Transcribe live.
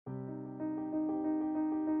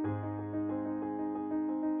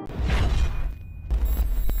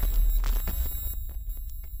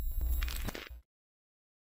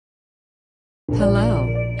Hello,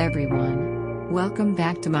 everyone. Welcome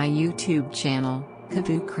back to my YouTube channel,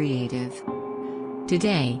 Kavu Creative.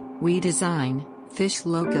 Today, we design fish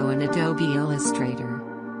logo in Adobe Illustrator.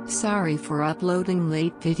 Sorry for uploading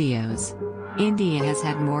late videos. India has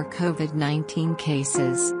had more COVID-19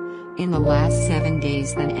 cases in the last 7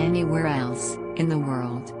 days than anywhere else in the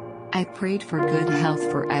world. I prayed for good health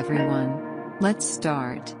for everyone. Let's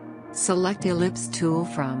start. Select Ellipse tool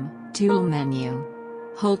from Tool menu.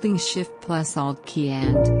 Holding Shift plus Alt key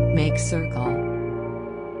and make circle.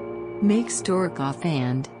 Make stroke off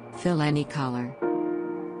and fill any color.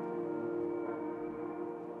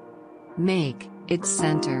 Make its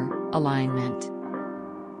center alignment.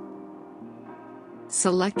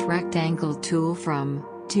 Select Rectangle tool from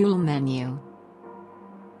Tool menu.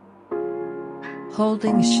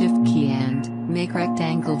 Holding Shift key and make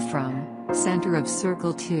rectangle from center of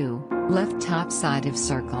circle to left top side of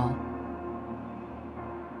circle.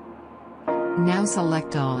 Now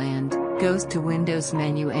select all and goes to Windows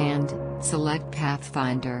menu and select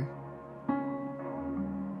Pathfinder.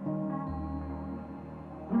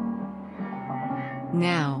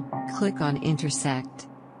 Now, click on Intersect.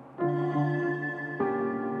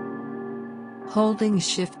 Holding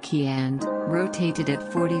Shift key and rotate it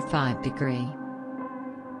at 45 degree.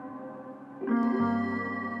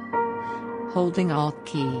 Holding Alt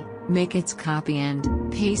key, make its copy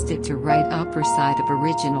and paste it to right upper side of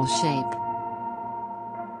original shape.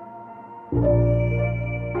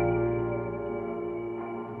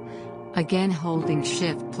 Again holding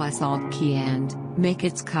Shift plus Alt key and make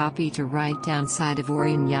its copy to right down side of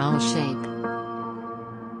original shape.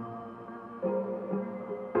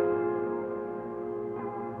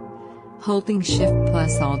 Holding Shift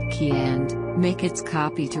plus Alt key and make its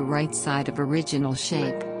copy to right side of original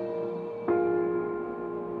shape.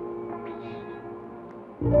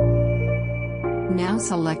 Now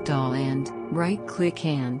select all and right click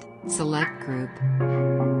and select group.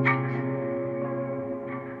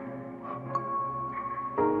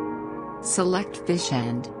 Select fish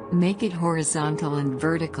and make it horizontal and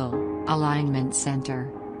vertical alignment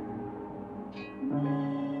center.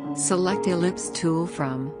 Select Ellipse tool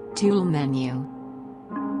from Tool menu.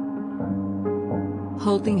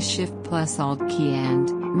 Holding Shift plus Alt key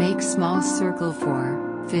and make small circle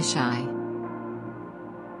for fish eye.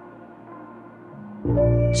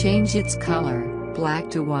 Change its color,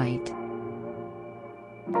 black to white.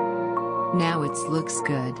 Now it looks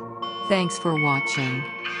good. Thanks for watching.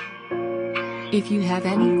 If you have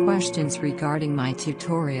any questions regarding my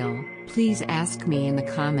tutorial, please ask me in the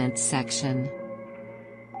comments section.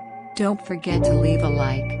 Don't forget to leave a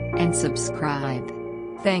like and subscribe.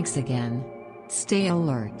 Thanks again. Stay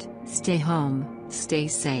alert, stay home, stay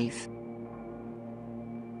safe.